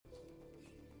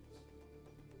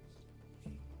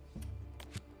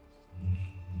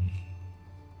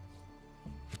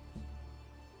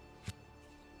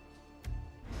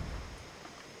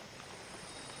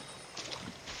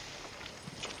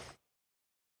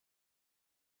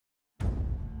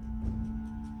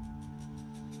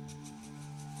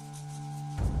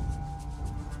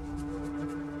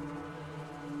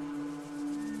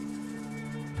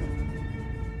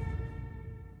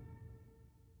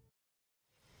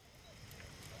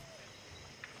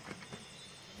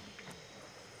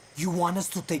You want us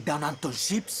to take down Anton's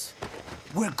ships?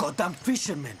 We're goddamn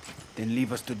fishermen. Then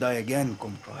leave us to die again,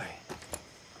 compay.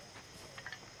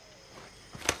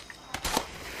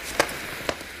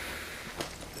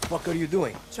 The fuck are you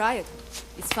doing? Try it.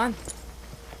 It's fun.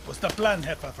 What's the plan,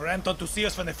 Jefa? For Anton to see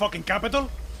us from the fucking capital?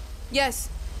 Yes.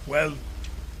 Well,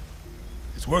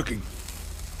 it's working.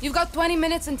 You've got 20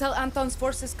 minutes until Anton's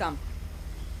forces come.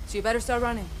 So you better start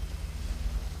running.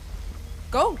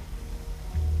 Go!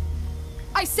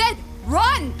 I said,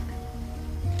 run!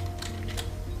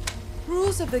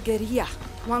 Rules of the guerrilla,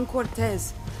 Juan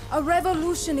Cortez. A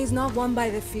revolution is not won by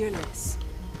the fearless.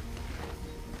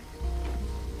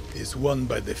 It's won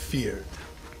by the feared.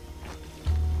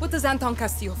 What does Anton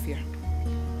Castillo fear?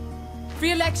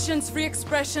 Free elections, free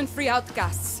expression, free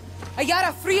outcasts.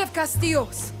 Ayala free of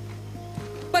Castillos.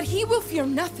 But he will fear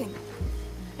nothing,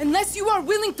 unless you are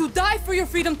willing to die for your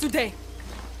freedom today.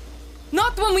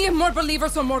 Not when we have more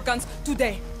believers or more guns,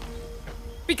 today.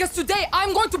 Because today,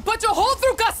 I'm going to put a hole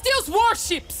through Castillo's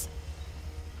warships!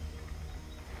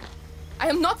 I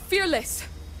am not fearless.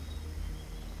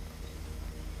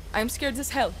 I am scared as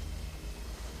hell.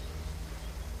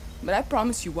 But I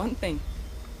promise you one thing.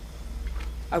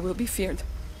 I will be feared.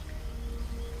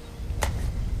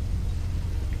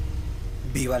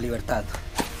 Viva Libertad.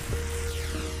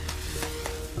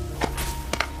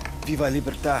 Viva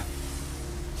Libertad.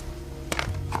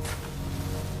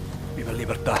 Viva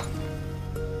Libertad.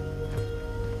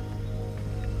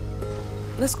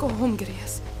 Let's go home,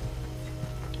 guerrillas.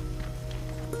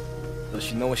 Does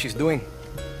she know what she's doing?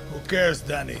 Who cares,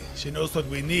 Danny? She knows what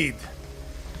we need.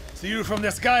 See you from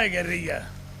the sky, guerrilla.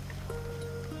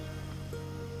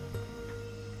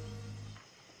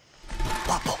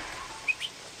 Papo.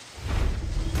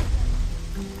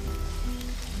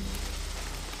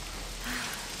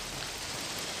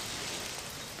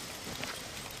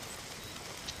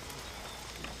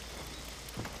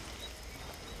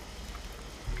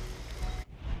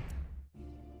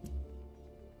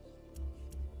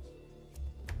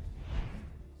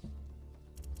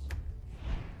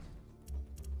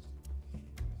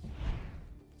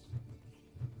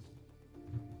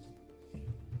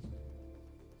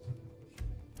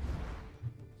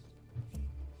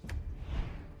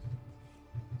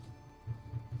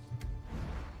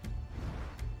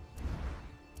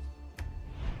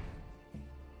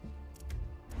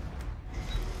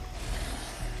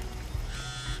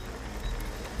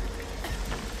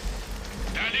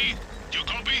 Danny, do you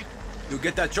copy? You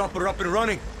get that chopper up and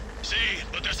running. See,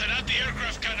 but there's an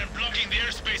anti-aircraft cannon blocking the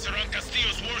airspace around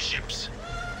Castillo's warships.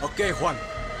 Okay, Juan.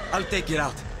 I'll take it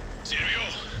out. Sergio,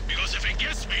 because if it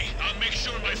gets me, I'll make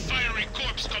sure my fiery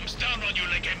corpse comes down on you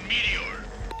like a meteor.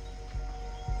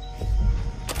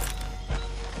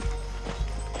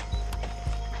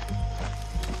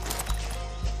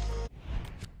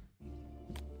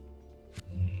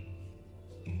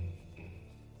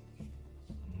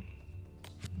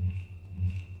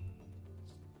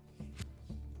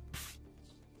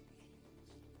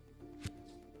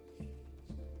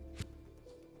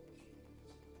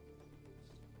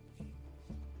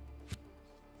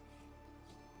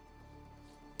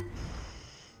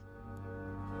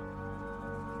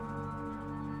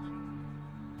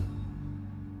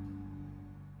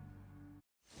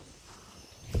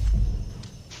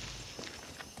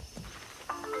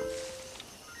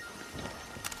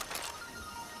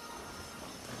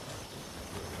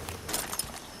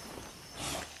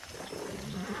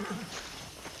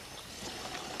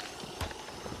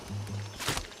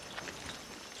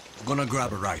 Gonna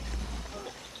grab a ride.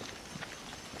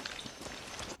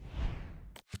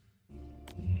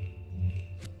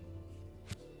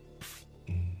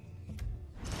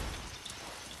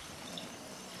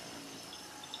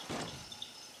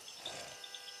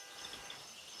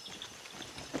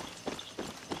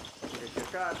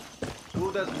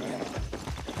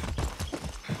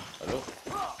 Hello?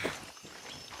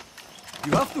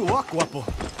 You have to walk, guapo.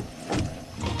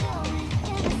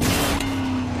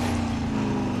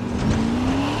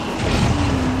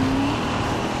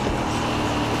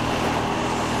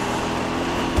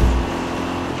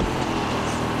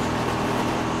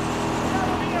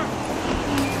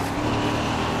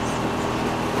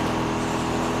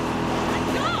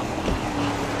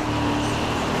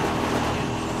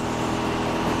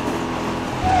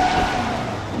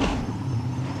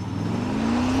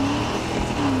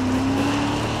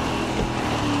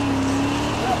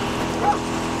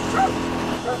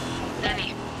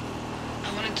 Danny,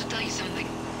 I wanted to tell you something.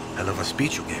 Hell of a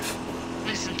speech you gave.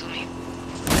 Listen to me.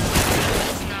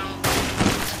 Now, I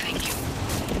want to thank you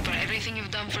for everything you've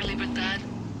done for Libertad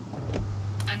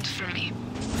and for me.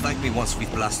 thank me once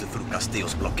we've blasted through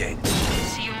Castillo's blockade.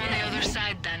 See you on the other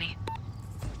side, Danny.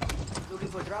 Looking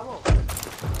for trouble?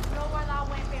 Lower that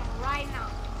weapon right now.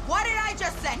 What did I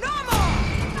just say? No more!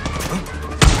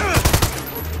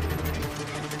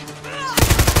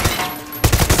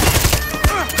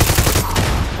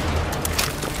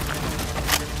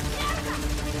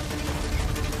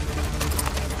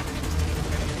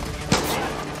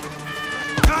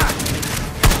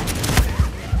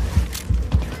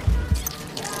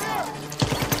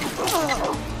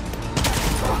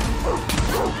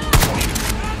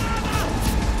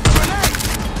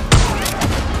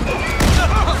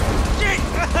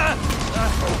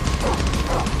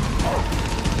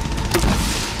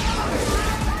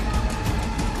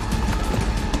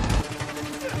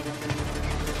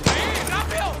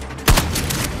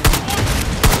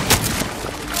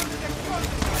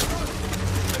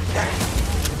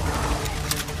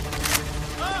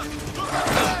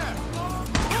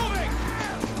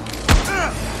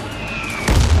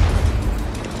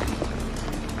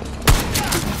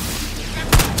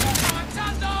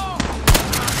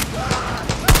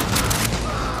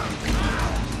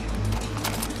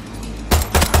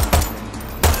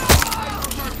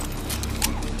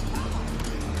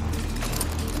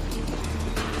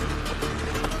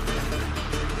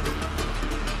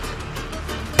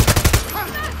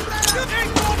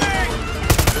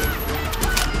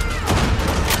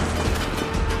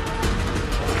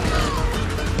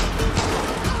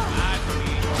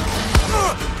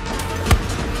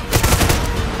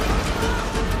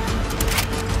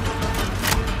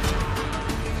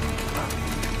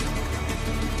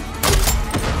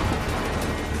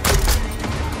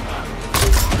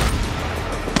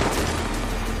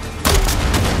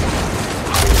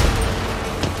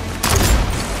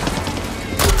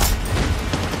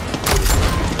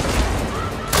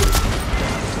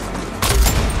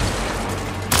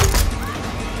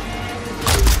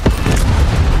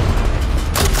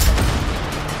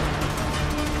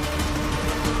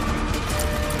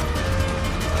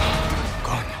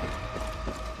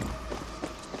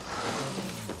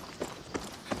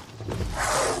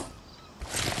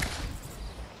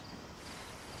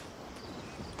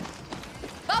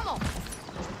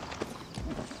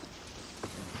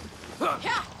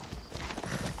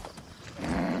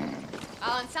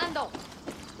 Avanzando.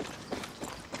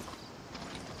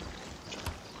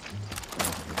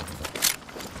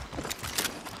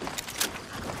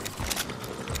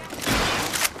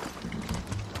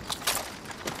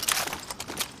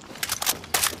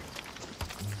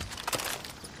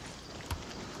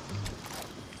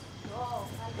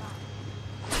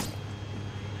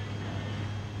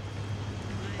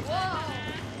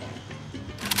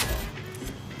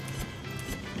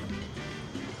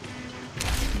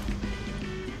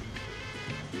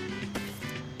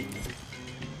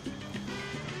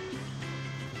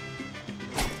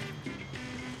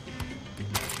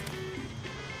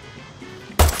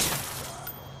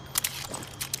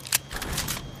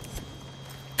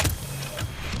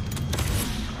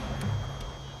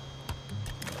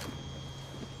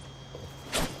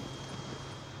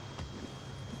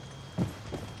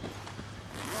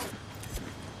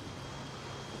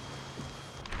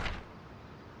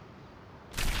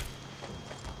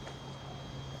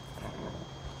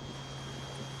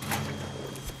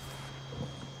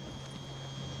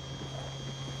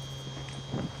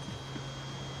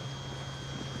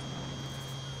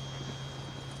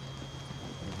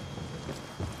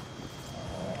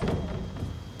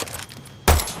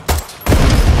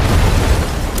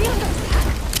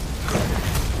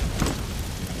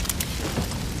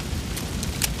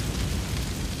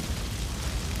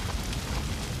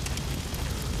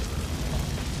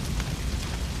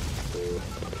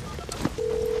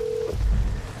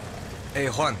 Hey,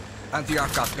 Juan.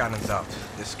 Anti-aircraft cannons out.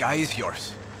 The sky is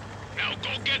yours. Now go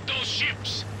get those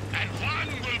ships, and Juan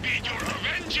will be your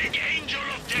avenging angel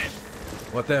of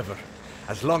death. Whatever.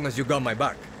 As long as you got my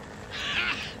back.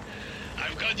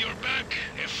 I've got your back,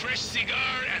 a fresh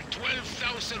cigar, and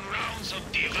 12,000 rounds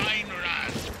of divine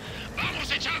wrath.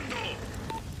 Vamos echando!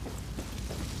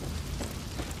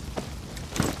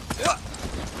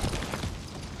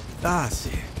 Ah,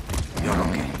 sí. You're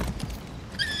okay.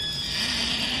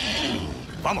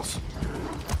 Vamos.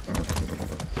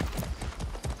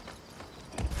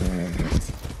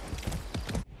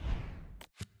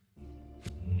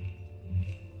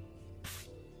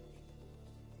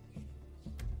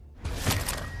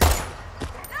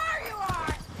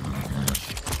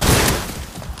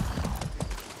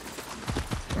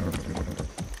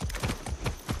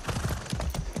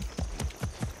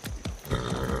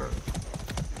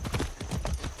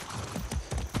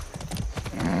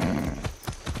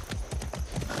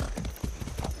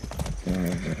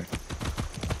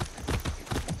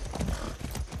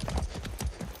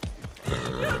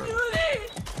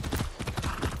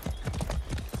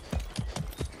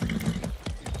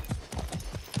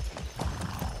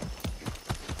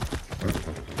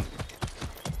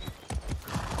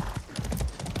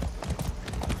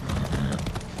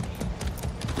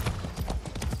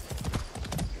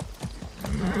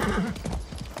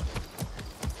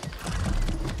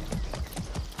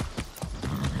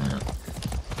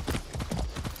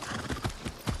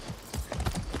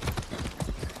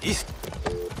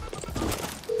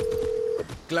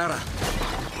 Clara,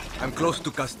 I'm close to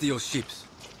Castillo's ships.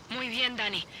 Muy bien,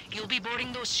 Danny. You'll be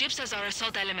boarding those ships as our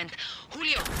assault element.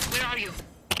 Julio, where are you?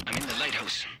 I'm in the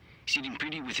lighthouse, sitting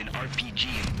pretty with an RPG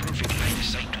and perfect line of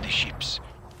sight to the ships.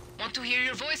 Want to hear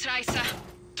your voice, Raisa?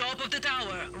 Top of the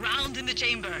tower, round in the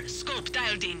chamber, scope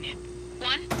dialed in.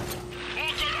 Juan?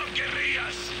 Buckle up,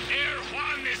 guerrillas! Air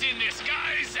Juan is in the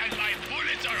skies and my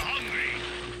bullets are hungry!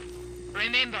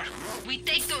 Remember, we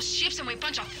take those ships and we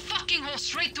punch a fucking hole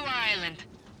straight to our island.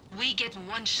 We get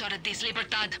one shot at this,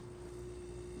 Libertad.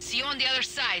 See you on the other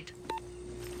side.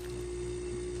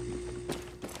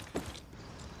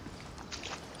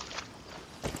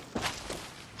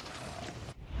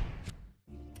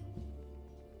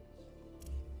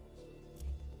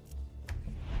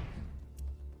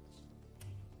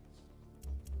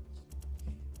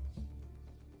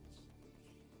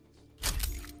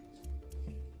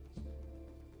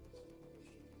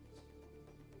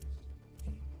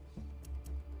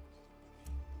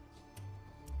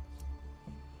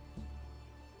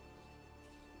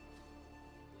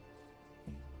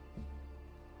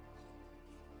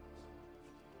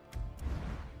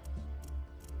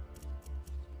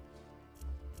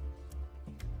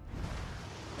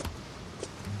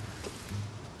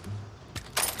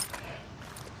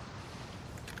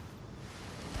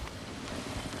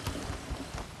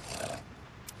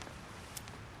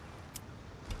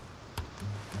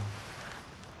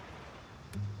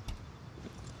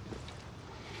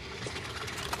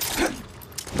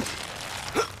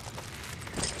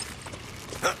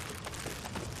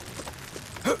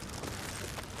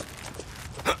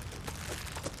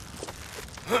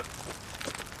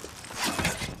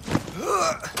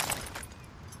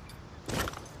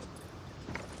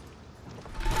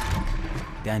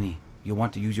 Danny, you'll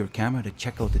want to use your camera to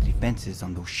check out the defenses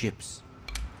on those ships.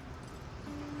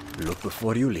 Look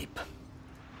before you leap.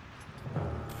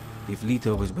 If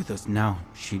Lita was with us now,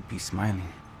 she'd be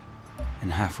smiling.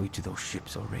 And halfway to those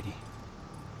ships already.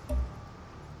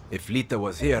 If Lita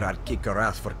was here, I'd kick her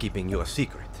ass for keeping you a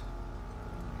secret.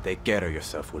 Take care of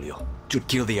yourself, Julio. Should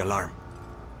kill the alarm.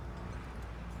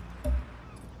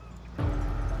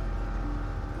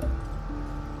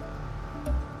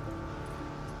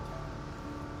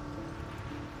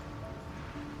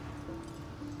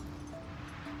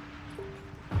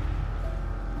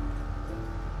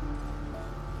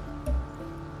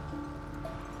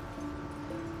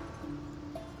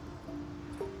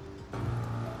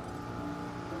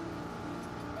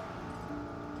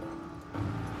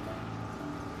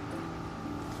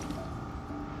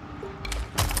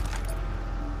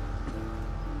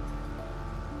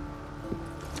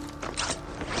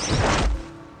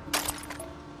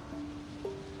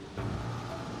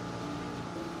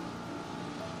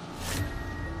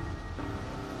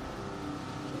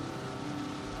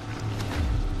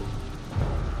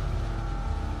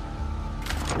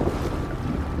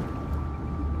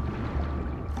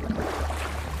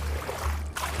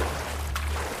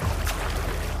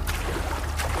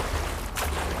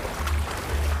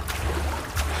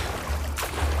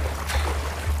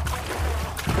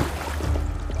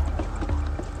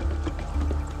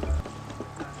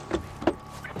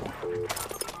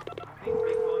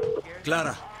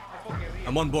 Clara,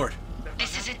 I'm on board.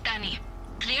 This is it, Danny.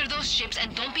 Clear those ships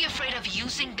and don't be afraid of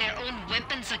using their own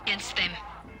weapons against them.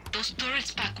 Those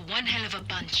turrets pack one hell of a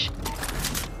punch.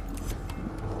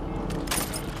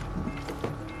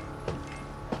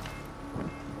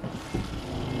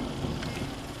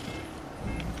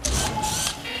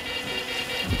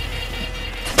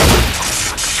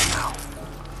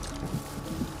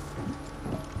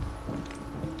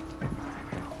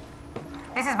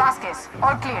 This is Vasquez.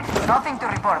 All clear. Nothing to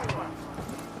report.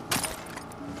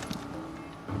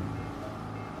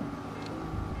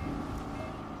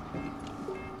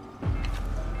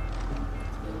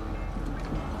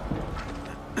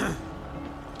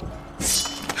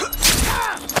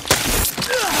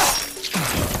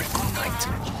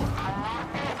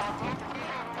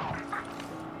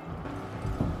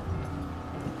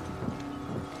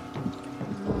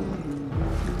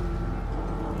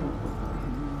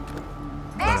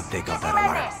 Take out that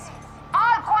alarm.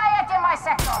 All quiet in my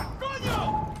sector.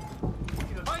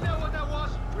 Find out what that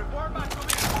was. Report back to me.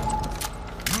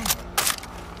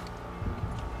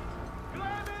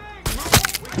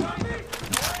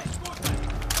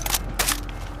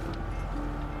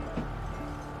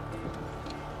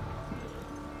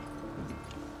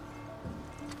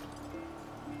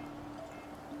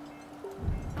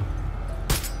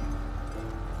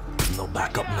 No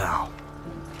backup now.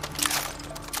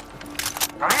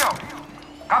 Carrillo!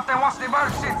 Captain wants the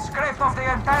bird shit scraped off the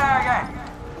antenna again.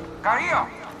 Carrillo!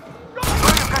 I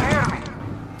know you can hear me.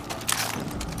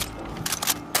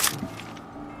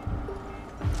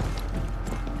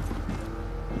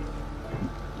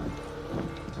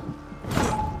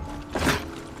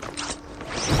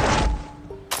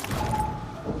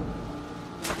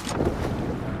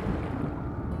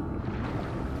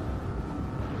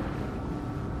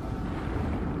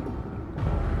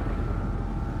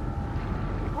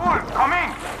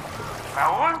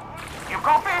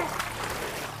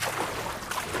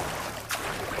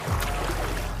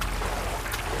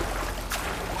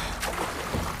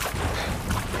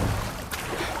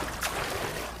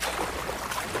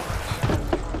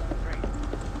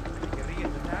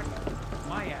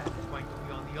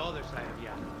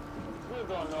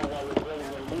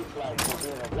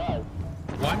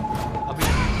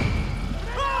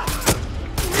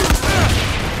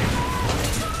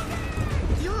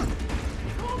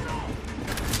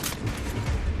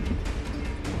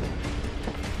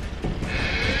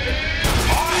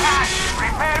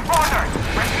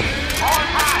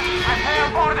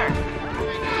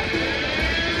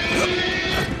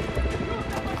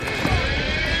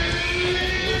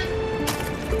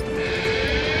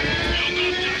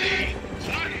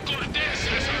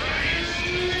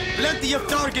 Plenty of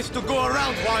targets to go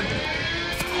around, Juan.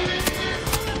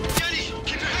 Danny,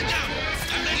 keep your head down.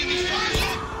 I'm letting these fuckers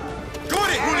up. Got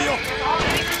it, Julio!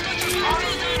 Keep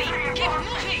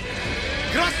moving!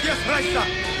 Gracias, Raisa!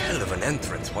 Hell of an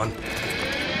entrance, Juan.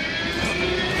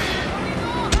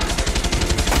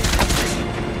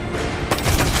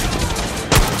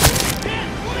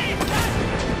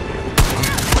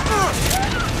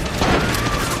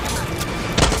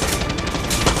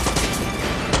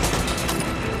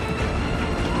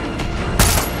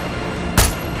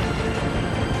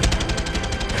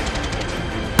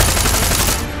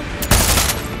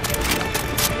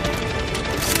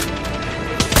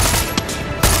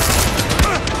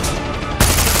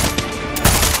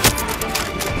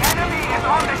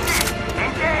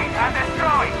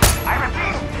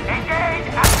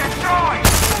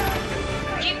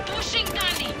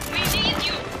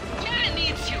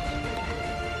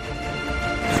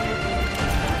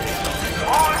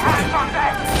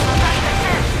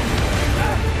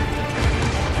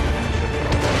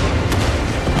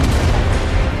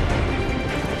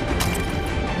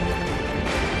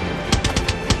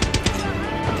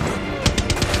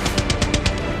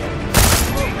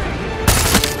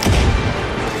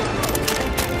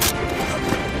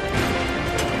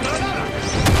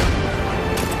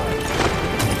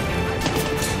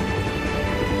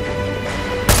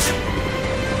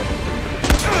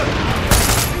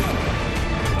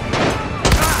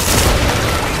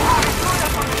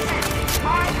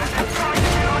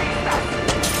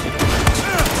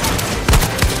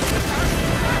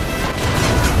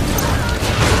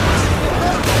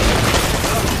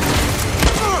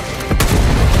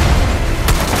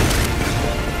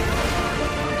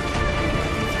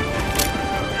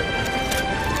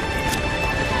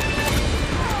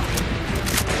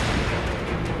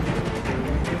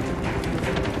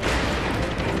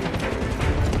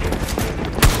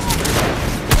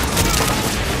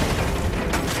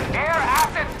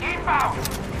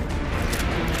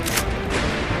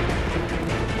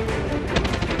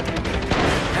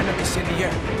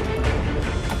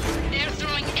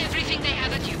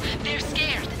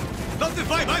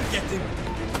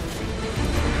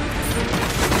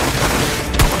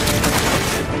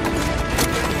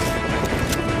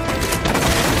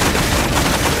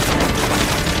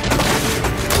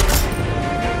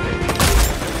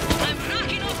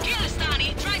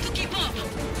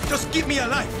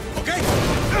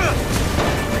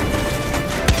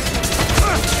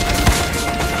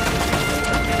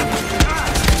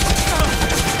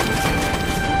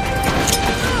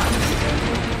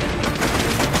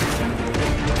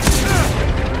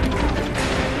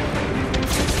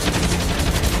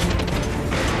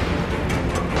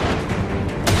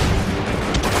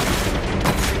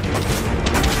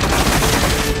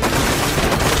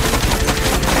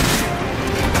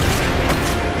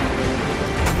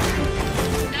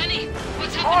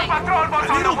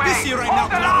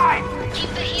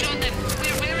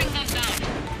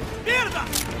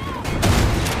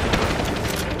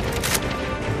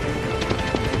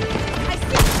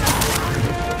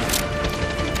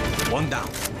 One down.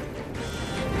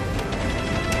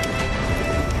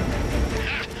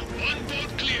 One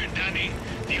boat clear, Danny.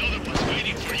 The other one's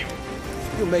waiting for you.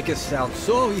 You make it sound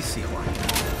so easy, Juan.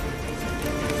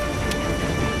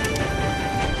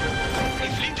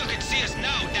 If Linto could see us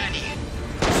now, Danny.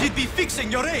 She'd be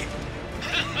fixing your aim.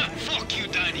 Fuck you,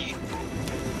 Danny.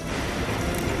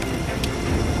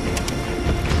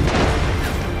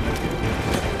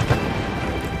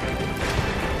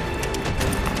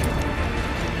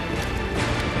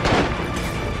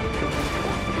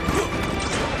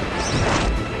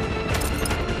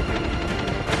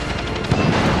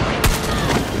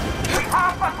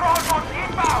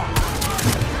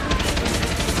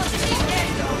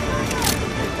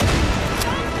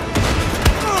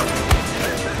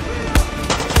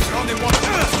 Rounding one.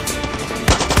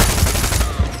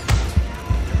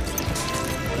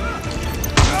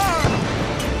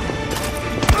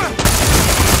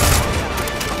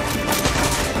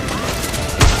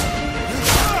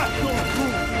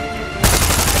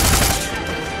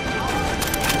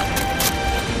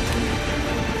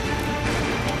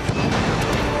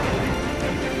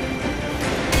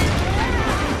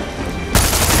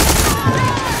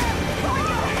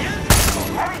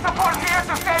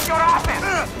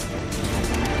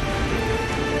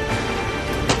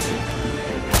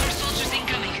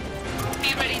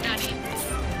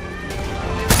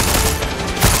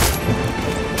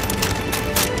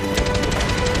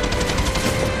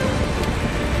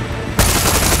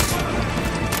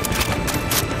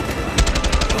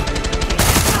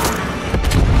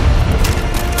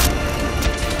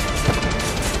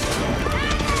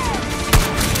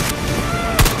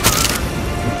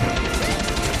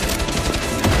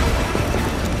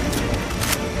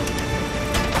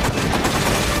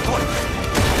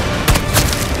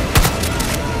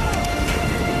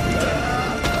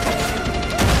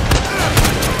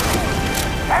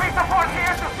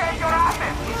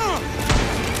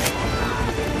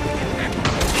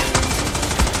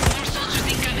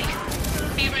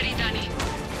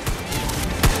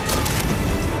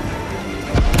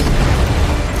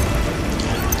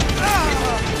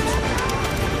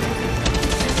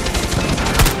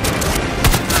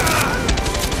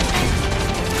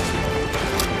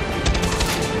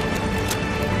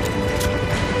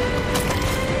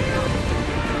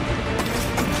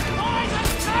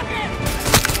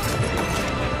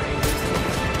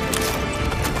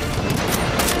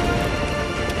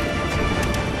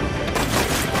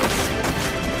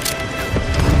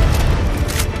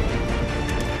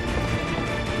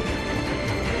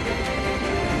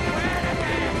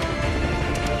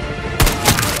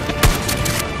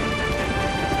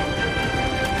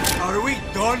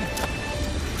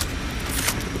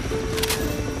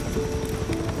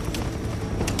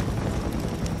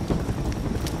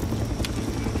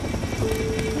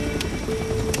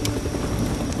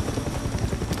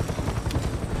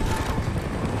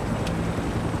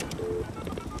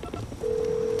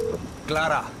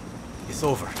 Clara, it's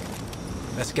over.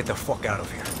 Let's get the fuck out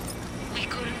of here. We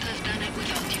couldn't have done it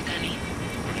without you, Danny.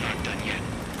 We're not done yet.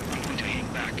 I'm going to hang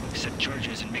back, set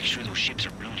charges, and make sure those ships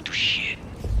are blown to shit.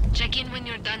 Check in when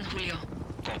you're done, Julio.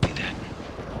 Copy that.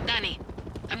 Danny,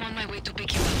 I'm on my way to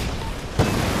pick you up.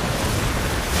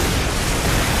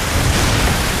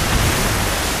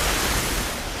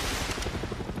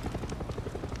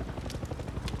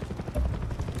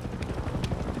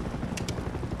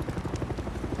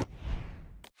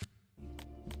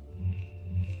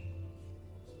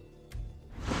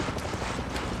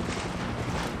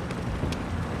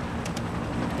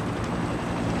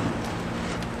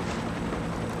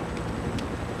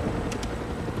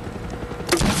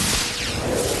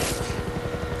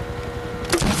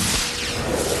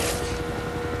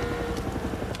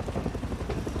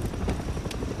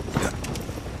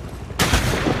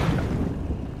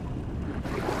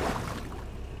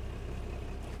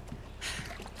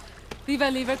 Viva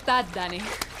Libertad, Danny.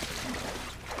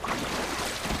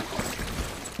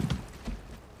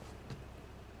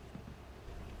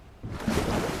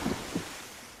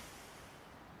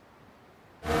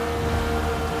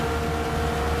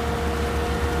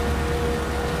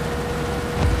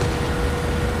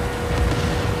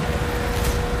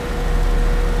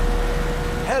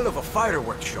 Hell of a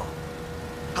fireworks show.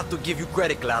 Have to give you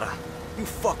credit, Clara. You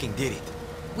fucking did it.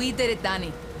 We did it,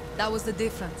 Danny. That was the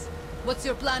difference. What's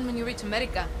your plan when you reach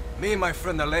America? Me and my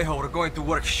friend Alejo were going to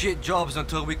work shit jobs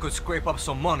until we could scrape up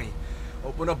some money.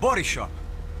 Open a body shop.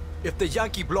 If the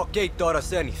Yankee blockade taught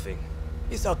us anything,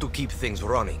 it's how to keep things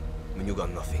running when you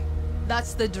got nothing.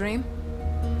 That's the dream?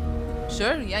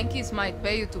 Sure, Yankees might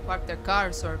pay you to park their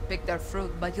cars or pick their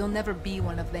fruit, but you'll never be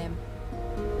one of them.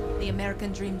 The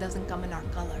American dream doesn't come in our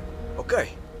color.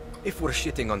 Okay, if we're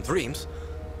shitting on dreams,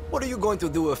 what are you going to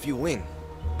do if you win,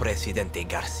 Presidente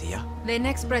Garcia? The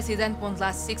next president won't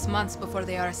last 6 months before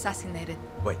they are assassinated.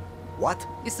 Wait, what?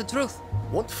 It's the truth.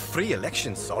 Won't free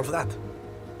elections solve that?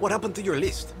 What happened to your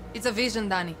list? It's a vision,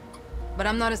 Danny. But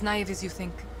I'm not as naive as you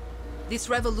think. This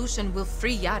revolution will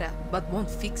free Yara, but won't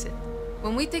fix it.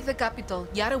 When we take the capital,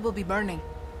 Yara will be burning.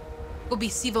 Will be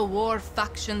civil war,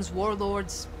 factions,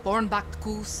 warlords, born-backed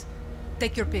coups.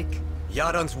 Take your pick.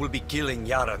 Yarans will be killing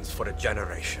Yarans for a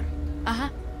generation. Uh-huh.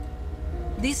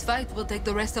 This fight will take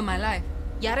the rest of my life.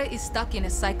 Yara is stuck in a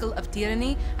cycle of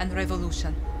tyranny and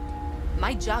revolution.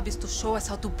 My job is to show us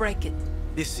how to break it.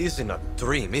 This isn't a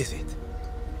dream, is it?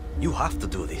 You have to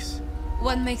do this.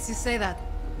 What makes you say that?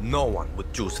 No one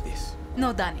would choose this.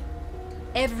 No, Danny.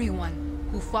 Everyone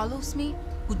who follows me,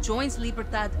 who joins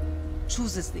Libertad,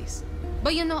 chooses this.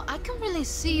 But you know, I can really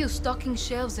see you stocking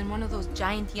shelves in one of those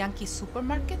giant Yankee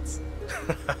supermarkets.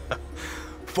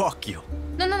 Fuck you.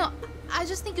 No. I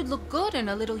just think you'd look good in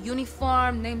a little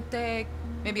uniform, name tag,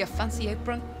 maybe a fancy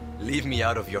apron. Leave me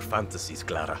out of your fantasies,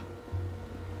 Clara.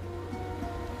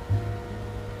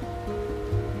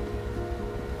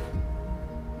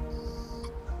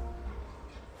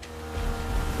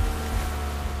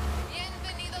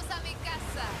 Bienvenidos a mi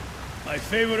casa. My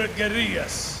favorite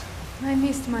guerrillas. I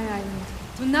missed my island.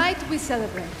 Tonight we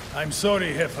celebrate. I'm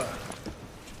sorry, Jefa.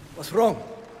 What's wrong?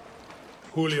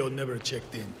 Julio never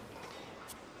checked in.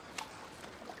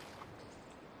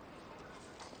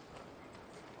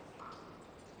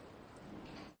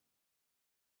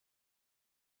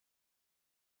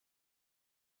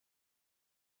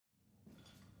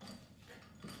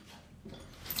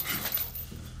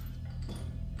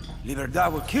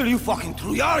 Libertad will kill you fucking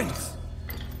Trujans!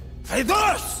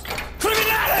 Traidores!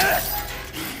 Criminales!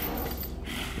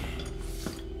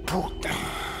 Puta.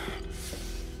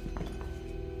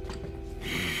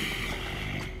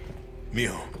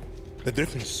 Mio, the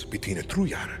difference between a true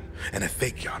Yaran and a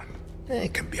fake Yaran,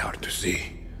 it can be hard to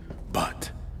see, but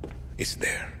it's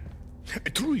there. A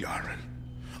true Yaran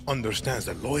understands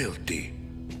that loyalty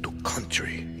to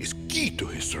country is key to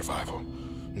his survival.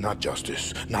 Not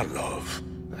justice, not love,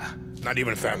 not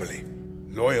even family.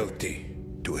 Loyalty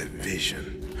to a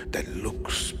vision that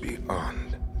looks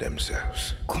beyond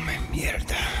themselves. Come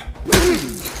mierda.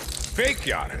 Fake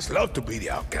Yarans love to be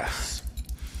the outcasts.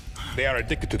 They are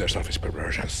addicted to their selfish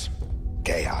perversions.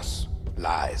 Chaos,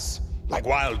 lies, like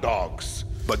wild dogs.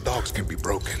 But dogs can be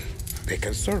broken. They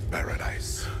can serve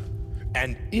paradise.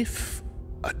 And if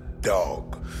a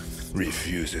dog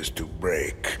refuses to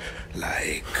break,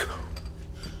 like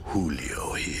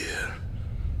Julio here,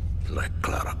 like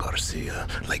Clara Garcia,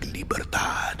 like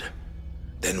Libertad,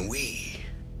 then we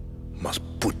must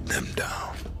put them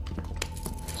down.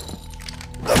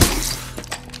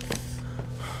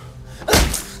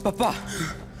 Papa,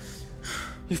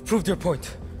 you've proved your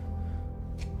point.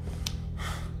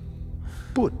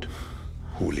 Put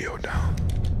Julio down.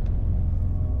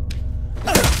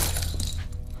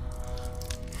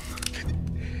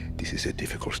 This is a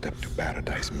difficult step to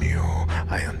paradise, Mio.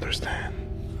 I understand.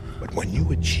 But when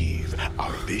you achieve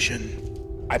our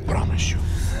vision, I promise you,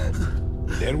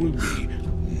 there will be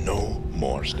no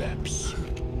more steps.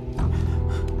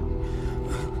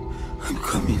 I'm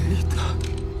coming, Lita.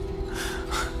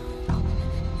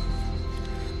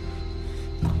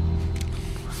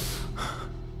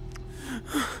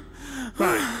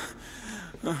 Fine.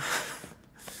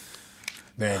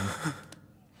 Then,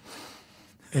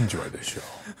 enjoy the show.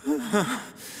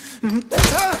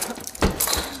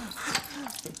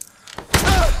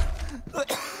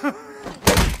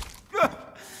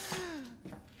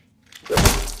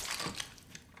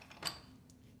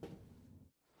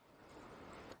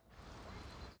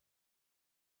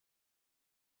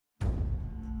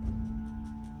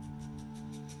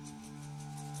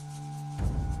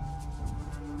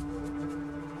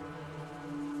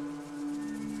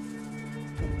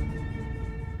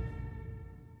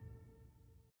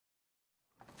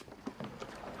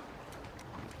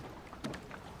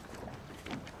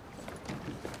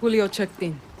 Julio checked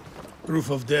in. Proof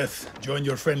of death. Join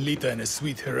your friend Lita in a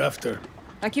suite hereafter.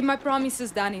 I keep my promises,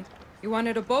 Danny. You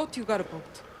wanted a boat, you got a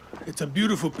boat. It's a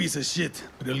beautiful piece of shit,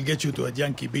 but it'll get you to a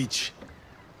Yankee beach.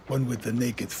 One with the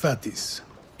naked fatties.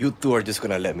 You two are just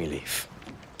gonna let me leave.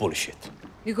 Bullshit.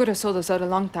 You could have sold us out a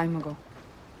long time ago.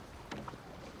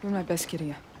 You're my best kid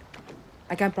here.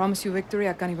 I can't promise you victory,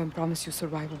 I can't even promise you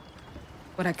survival.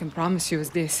 What I can promise you is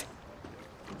this.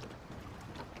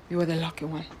 You are the lucky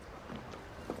one.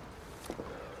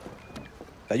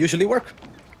 That usually work?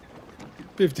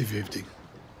 50-50.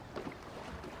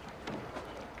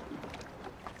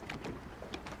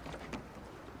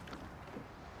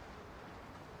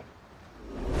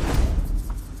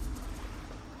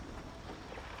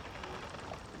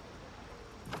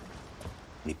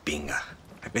 Mi pinga.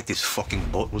 I bet this fucking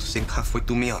boat will sink halfway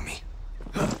to Miami.